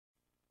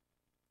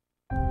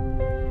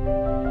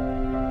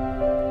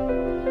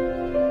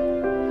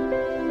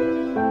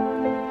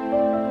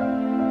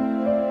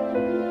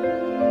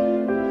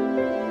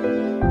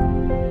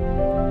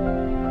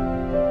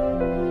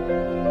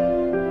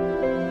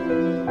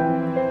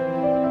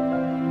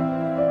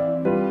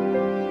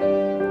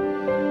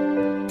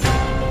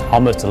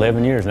almost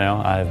 11 years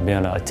now. I've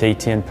been a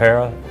T10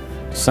 para,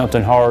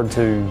 something hard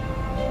to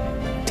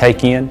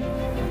take in,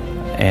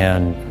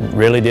 and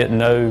really didn't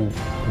know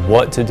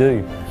what to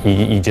do.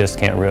 You just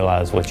can't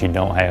realize what you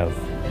don't have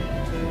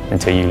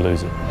until you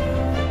lose it.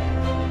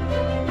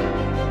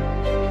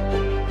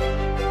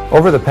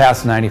 Over the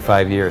past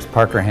 95 years,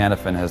 Parker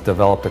Hannafin has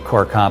developed a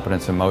core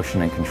competence in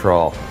motion and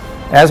control.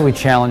 As we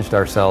challenged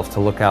ourselves to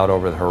look out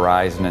over the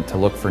horizon and to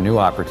look for new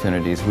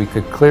opportunities, we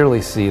could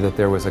clearly see that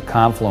there was a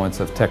confluence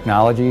of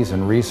technologies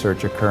and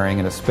research occurring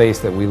in a space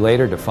that we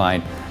later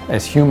defined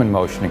as human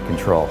motion and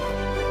control.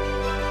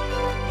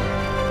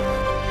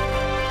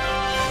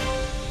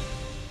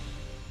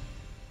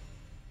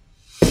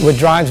 What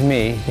drives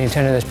me, the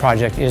intent of this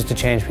project, is to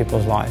change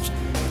people's lives.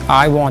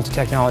 I want the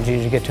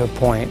technology to get to a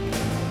point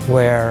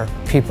where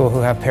people who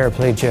have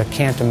paraplegia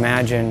can't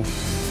imagine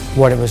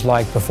what it was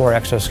like before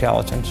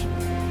exoskeletons.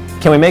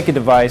 Can we make a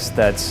device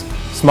that's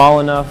small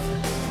enough,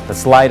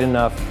 that's light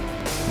enough,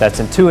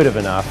 that's intuitive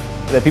enough,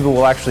 that people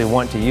will actually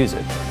want to use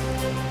it?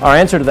 Our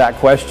answer to that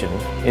question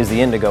is the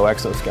Indego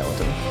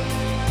exoskeleton.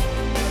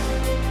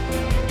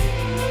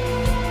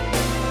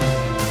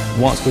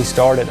 Once we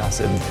started, I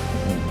said,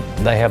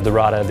 they have the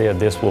right idea,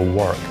 this will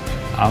work.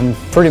 I'm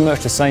pretty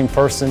much the same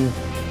person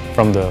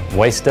from the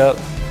waist up.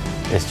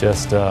 It's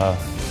just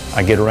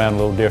I get around a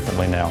little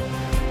differently now.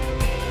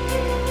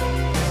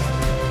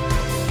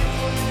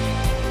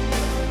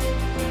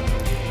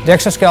 The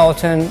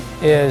exoskeleton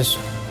is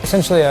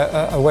essentially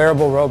a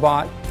wearable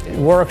robot. It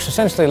works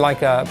essentially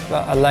like a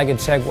legged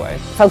Segway.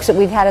 Folks that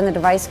we've had in the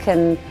device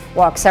can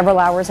walk several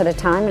hours at a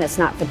time, and it's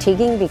not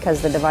fatiguing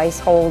because the device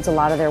holds a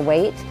lot of their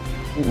weight.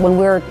 When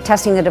we're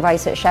testing the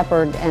device at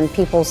Shepherd and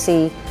people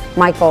see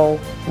Michael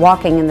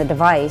walking in the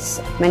device,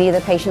 many of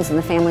the patients and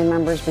the family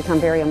members become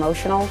very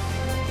emotional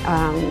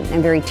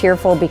and very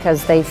tearful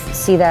because they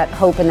see that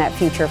hope and that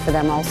future for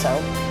them also.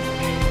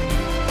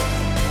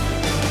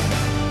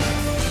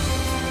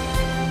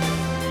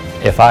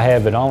 If I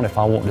have it on, if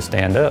I want to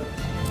stand up,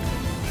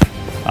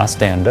 I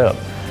stand up.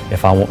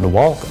 If I want to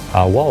walk,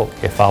 I walk.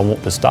 If I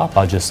want to stop,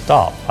 I just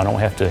stop. I don't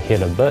have to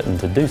hit a button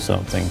to do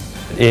something.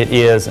 It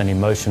is an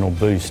emotional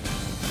boost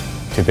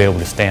to be able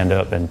to stand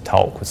up and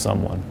talk with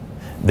someone.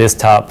 This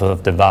type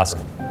of device,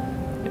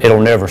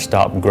 it'll never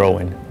stop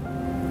growing.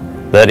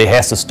 But it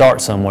has to start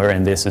somewhere,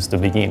 and this is the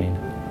beginning.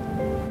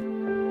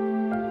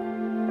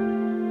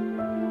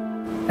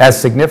 As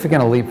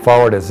significant a leap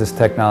forward as this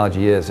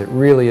technology is, it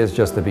really is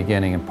just the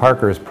beginning, and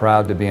Parker is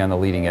proud to be on the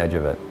leading edge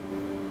of it.